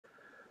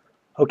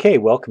Okay,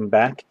 welcome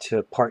back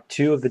to part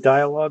two of the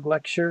dialogue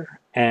lecture.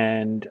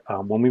 And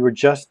when we were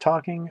just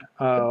talking,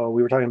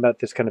 we were talking about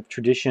this kind of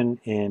tradition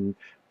in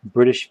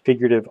British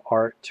figurative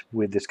art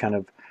with this kind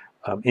of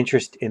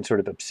interest in sort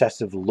of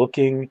obsessive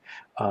looking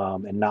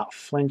and not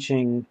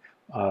flinching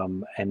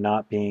and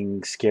not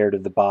being scared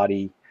of the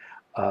body,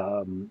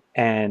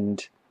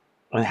 and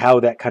how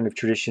that kind of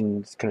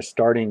tradition is kind of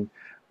starting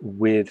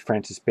with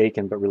Francis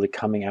Bacon, but really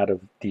coming out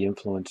of the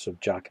influence of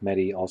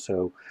Giacometti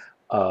also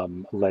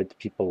led to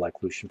people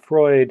like Lucian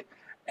Freud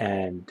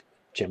and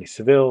Jenny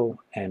Saville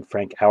and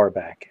Frank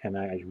Auerbach. And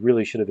I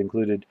really should have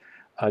included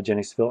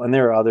Jenny Saville, and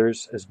there are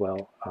others as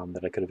well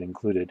that I could have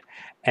included.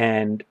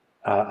 And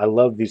I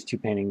love these two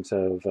paintings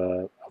of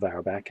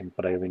Auerbach,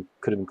 but I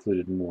could have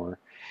included more.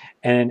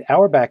 And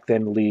Auerbach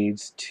then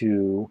leads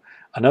to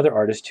another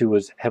artist who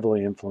was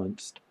heavily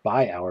influenced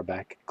by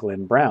Auerbach,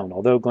 Glenn Brown.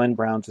 Although Glenn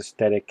Brown's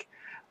aesthetic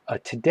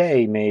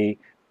today may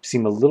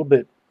seem a little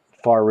bit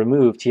far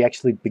removed, he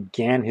actually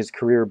began his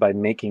career by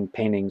making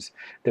paintings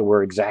that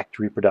were exact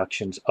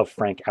reproductions of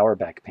Frank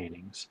Auerbach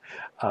paintings.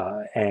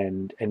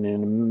 And in a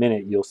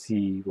minute, you'll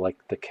see like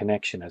the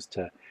connection as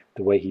to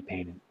the way he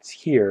paints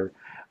here.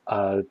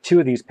 Two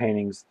of these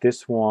paintings,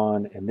 this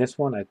one and this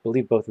one, I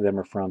believe both of them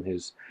are from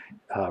his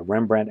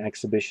Rembrandt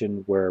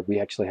exhibition, where we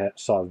actually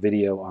saw a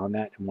video on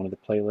that in one of the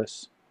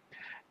playlists.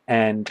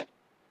 And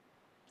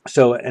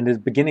so, in the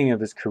beginning of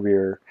his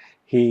career,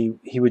 he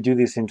would do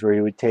these things where he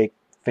would take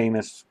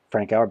famous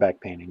Frank Auerbach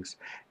paintings,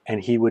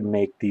 and he would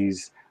make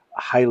these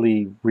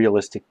highly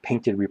realistic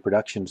painted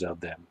reproductions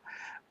of them,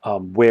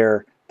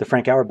 where the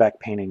Frank Auerbach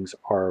paintings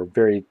are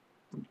very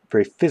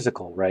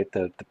physical, right?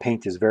 The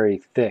paint is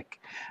very thick,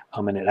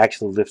 and it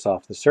actually lifts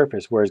off the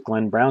surface. Whereas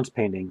Glenn Brown's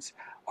paintings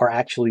are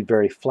actually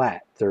very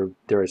flat.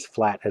 They're as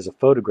flat as a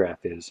photograph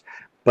is,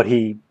 but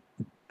he,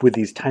 with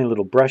these tiny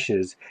little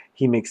brushes,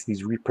 he makes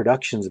these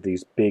reproductions of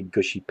these big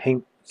gushy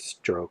paint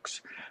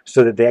strokes,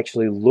 so that they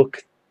actually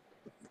look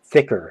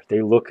thicker.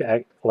 They look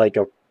like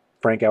a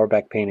Frank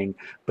Auerbach painting,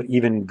 but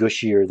even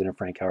gushier than a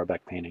Frank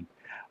Auerbach painting.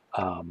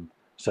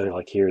 So,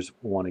 like, here's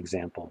one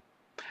example.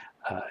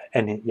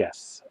 And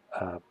yes,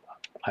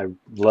 I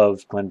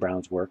love Glenn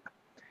Brown's work.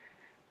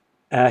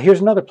 Here's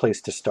another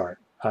place to start.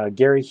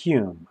 Gary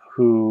Hume,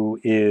 who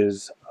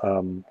is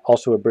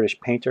also a British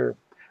painter.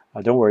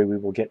 Don't worry, we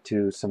will get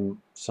to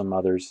some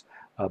others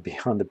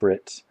beyond the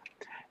Brits.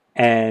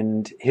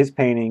 And his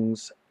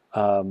paintings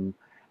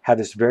have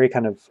this very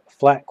kind of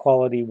flat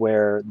quality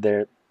where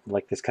they're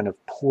like this kind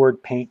of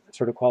poured paint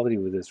sort of quality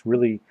with this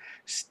really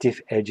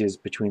stiff edges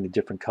between the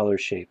different color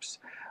shapes.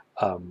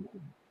 Um,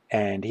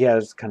 and he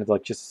has kind of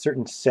like just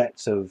certain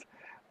sets of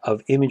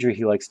imagery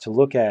he likes to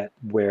look at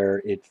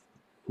where it's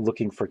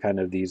looking for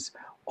kind of these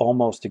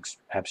almost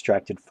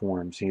abstracted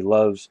forms. He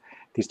loves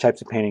these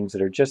types of paintings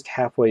that are just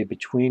halfway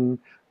between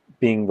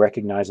being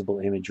recognizable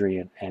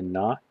imagery and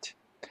not,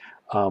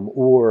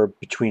 or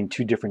between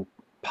two different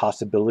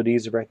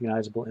possibilities of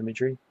recognizable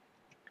imagery.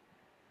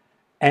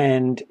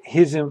 And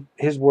his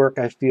work,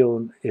 I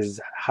feel,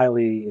 is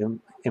highly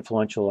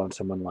influential on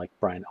someone like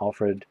Brian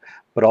Alfred,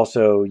 but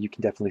also you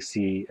can definitely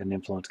see an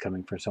influence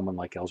coming from someone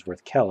like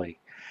Ellsworth Kelly.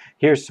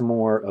 Here's some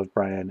more of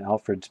Brian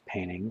Alfred's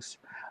paintings.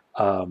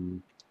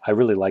 I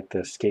really like the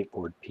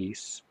skateboard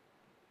piece,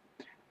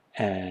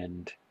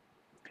 and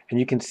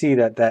you can see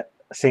that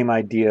same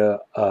idea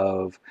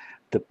of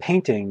the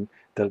painting,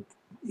 the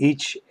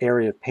each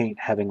area of paint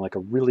having like a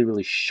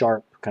really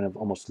sharp kind of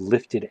almost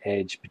lifted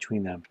edge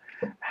between them,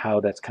 how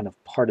that's kind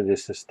of part of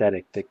this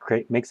aesthetic that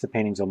makes the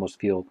paintings almost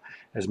feel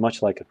as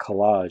much like a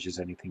collage as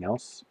anything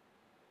else.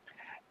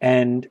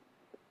 And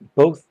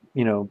both,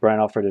 Brian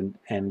Alfred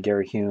and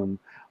Gary Hume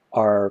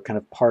are kind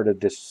of part of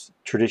this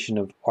tradition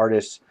of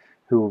artists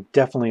who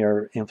definitely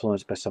are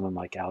influenced by someone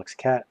like Alex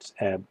Katz,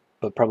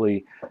 but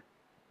probably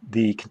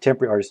the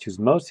contemporary artist who's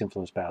most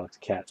influenced by Alex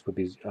Katz would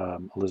be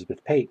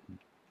Elizabeth Peyton.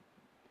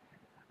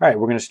 All right,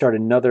 we're going to start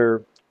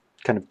another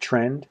kind of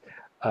trend.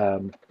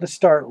 Let's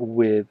start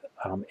with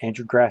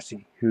Andrew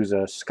Grassi, who's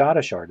a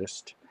Scottish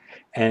artist,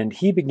 and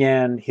he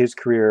began his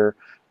career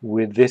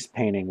with this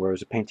painting, where it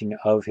was a painting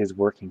of his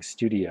working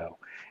studio,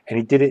 and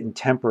he did it in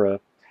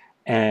tempera,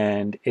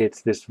 and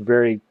it's this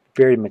very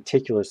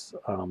meticulous,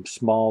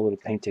 small little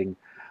painting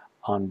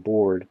on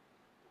board,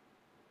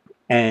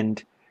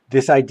 and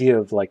this idea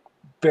of like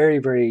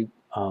very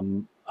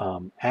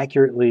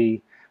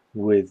accurately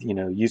with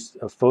use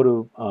of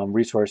photo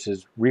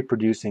resources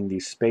reproducing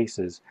these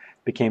spaces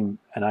became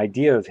an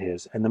idea of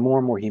his, and the more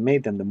and more he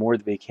made them, the more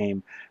they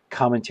became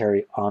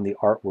commentary on the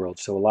art world.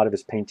 So a lot of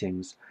his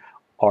paintings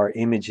are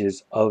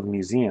images of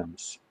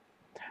museums,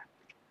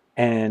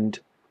 and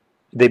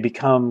they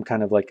become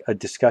kind of like a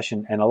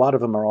discussion, and a lot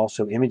of them are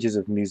also images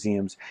of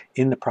museums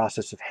in the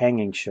process of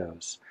hanging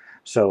shows.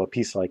 So a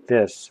piece like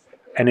this,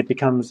 and it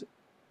becomes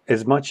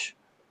as much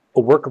a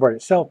work of art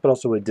itself, but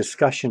also a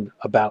discussion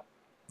about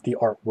the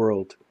art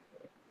world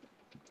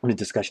and a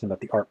discussion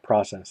about the art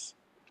process.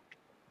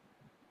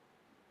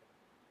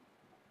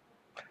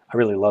 I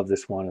really love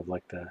this one of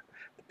like the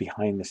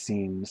behind the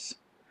scenes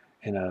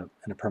in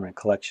a permanent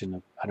collection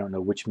of, I don't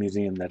know which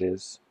museum that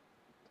is.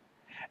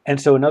 And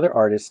so another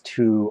artist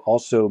who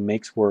also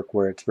makes work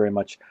where it's very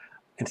much,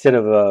 instead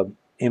of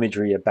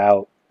imagery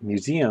about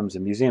museums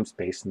and museum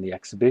space and the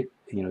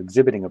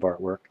exhibiting of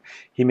artwork,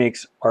 he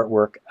makes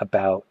artwork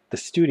about the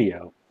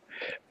studio.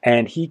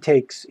 And he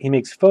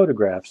makes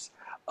photographs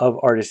of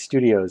artist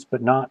studios,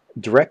 but not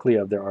directly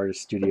of their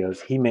artist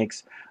studios. He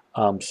makes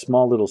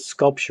small little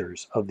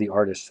sculptures of the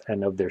artists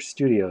and of their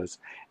studios,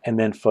 and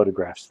then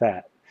photographs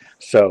that.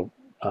 So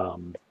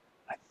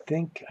I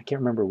think I can't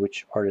remember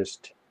which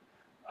artist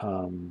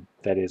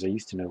that is. I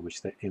used to know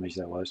which the image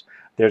that was.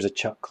 There's a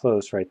Chuck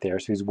Close right there.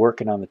 So he's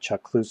working on the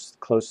Chuck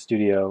Close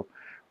studio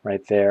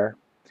right there,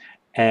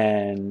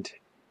 and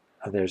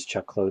there's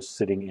Chuck Close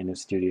sitting in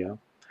his studio.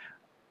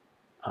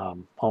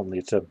 Only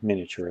it's a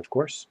miniature, of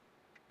course.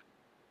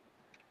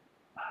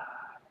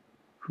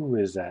 Who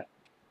is that?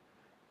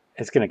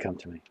 It's going to come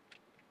to me.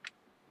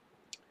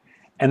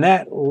 And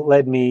that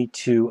led me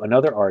to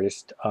another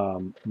artist,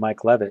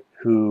 Mike Levitt,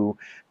 who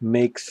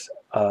makes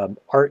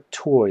art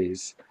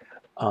toys.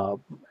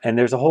 And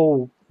there's a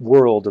whole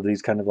world of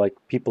these kind of like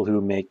people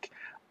who make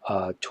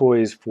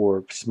toys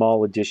for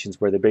small editions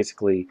where they're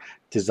basically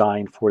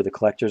designed for the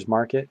collector's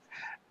market.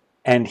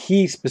 And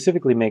he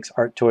specifically makes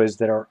art toys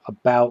that are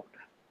about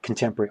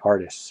contemporary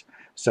artists.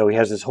 So he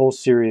has this whole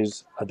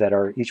series that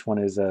are, each one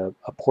is a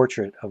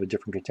portrait of a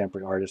different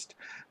contemporary artist.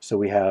 So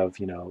we have,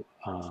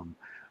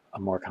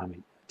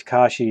 Murakami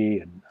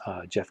Takashi and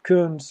Jeff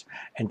Koons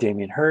and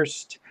Damien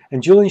Hirst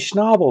and Julian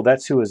Schnabel.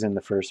 That's who was in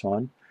the first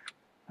one.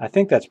 I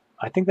think that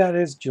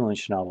is Julian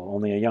Schnabel,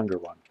 only a younger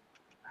one,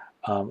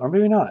 or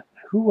maybe not.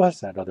 Who was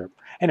that other?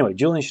 Anyway,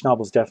 Julian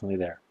Schnabel's definitely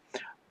there,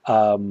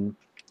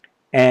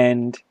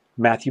 and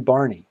Matthew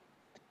Barney.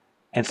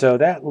 And so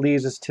that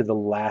leads us to the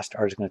last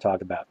artist I'm going to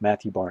talk about,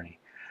 Matthew Barney.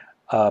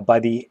 By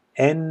the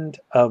end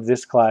of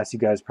this class, you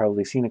guys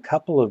probably seen a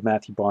couple of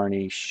Matthew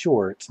Barney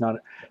shorts, not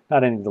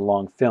any of the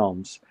long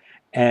films.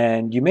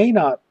 And you may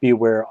not be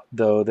aware,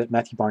 though, that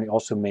Matthew Barney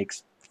also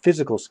makes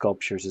physical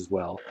sculptures as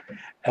well.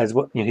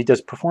 He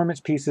does performance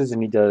pieces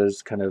and he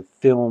does kind of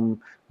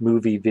film,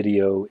 movie,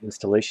 video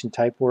installation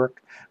type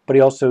work, but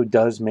he also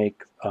does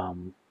make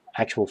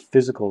actual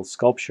physical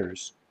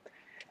sculptures.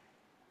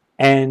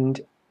 And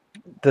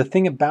the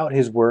thing about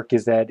his work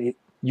is that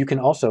you can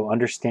also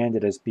understand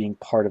it as being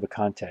part of a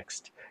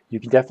context. You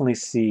can definitely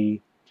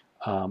see,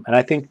 and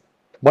I think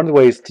one of the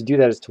ways to do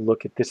that is to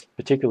look at this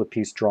particular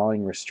piece,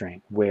 Drawing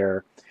Restraint,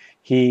 where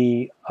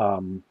he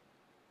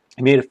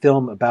made a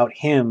film about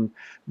him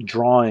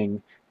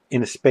drawing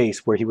in a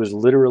space where he was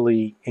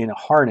literally in a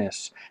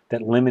harness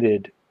that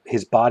limited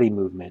his body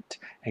movement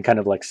and kind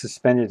of like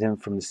suspended him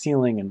from the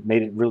ceiling and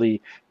made it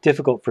really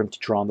difficult for him to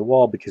draw on the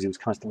wall because he was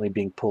constantly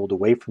being pulled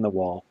away from the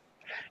wall.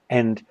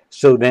 And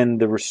so then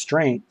the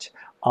restraint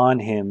on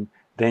him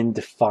then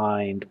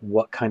defined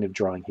what kind of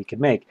drawing he could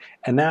make.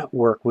 And that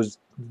work was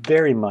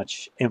very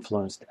much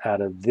influenced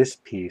out of this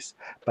piece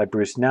by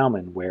Bruce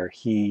Nauman, where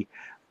he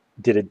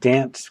did a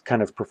dance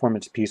kind of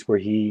performance piece where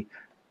he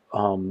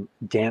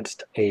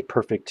danced a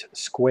perfect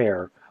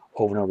square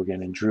over and over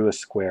again and drew a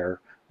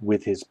square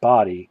with his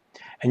body.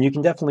 And you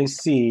can definitely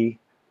see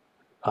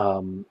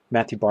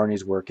Matthew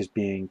Barney's work as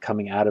being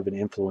coming out of an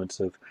influence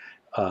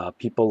of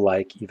people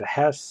like Eva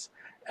Hess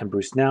and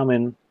Bruce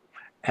Nauman,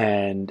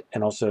 and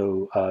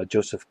also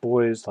Joseph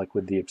Beuys, like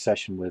with the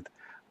obsession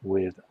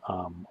with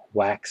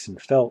wax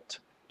and felt.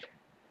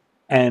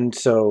 And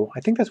so I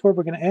think that's where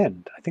we're going to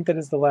end. I think that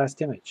is the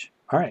last image.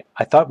 All right.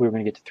 I thought we were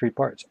going to get to 3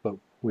 parts, but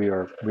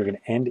we're going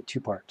to end at 2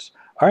 parts.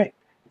 All right.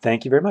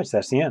 Thank you very much.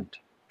 That's the end.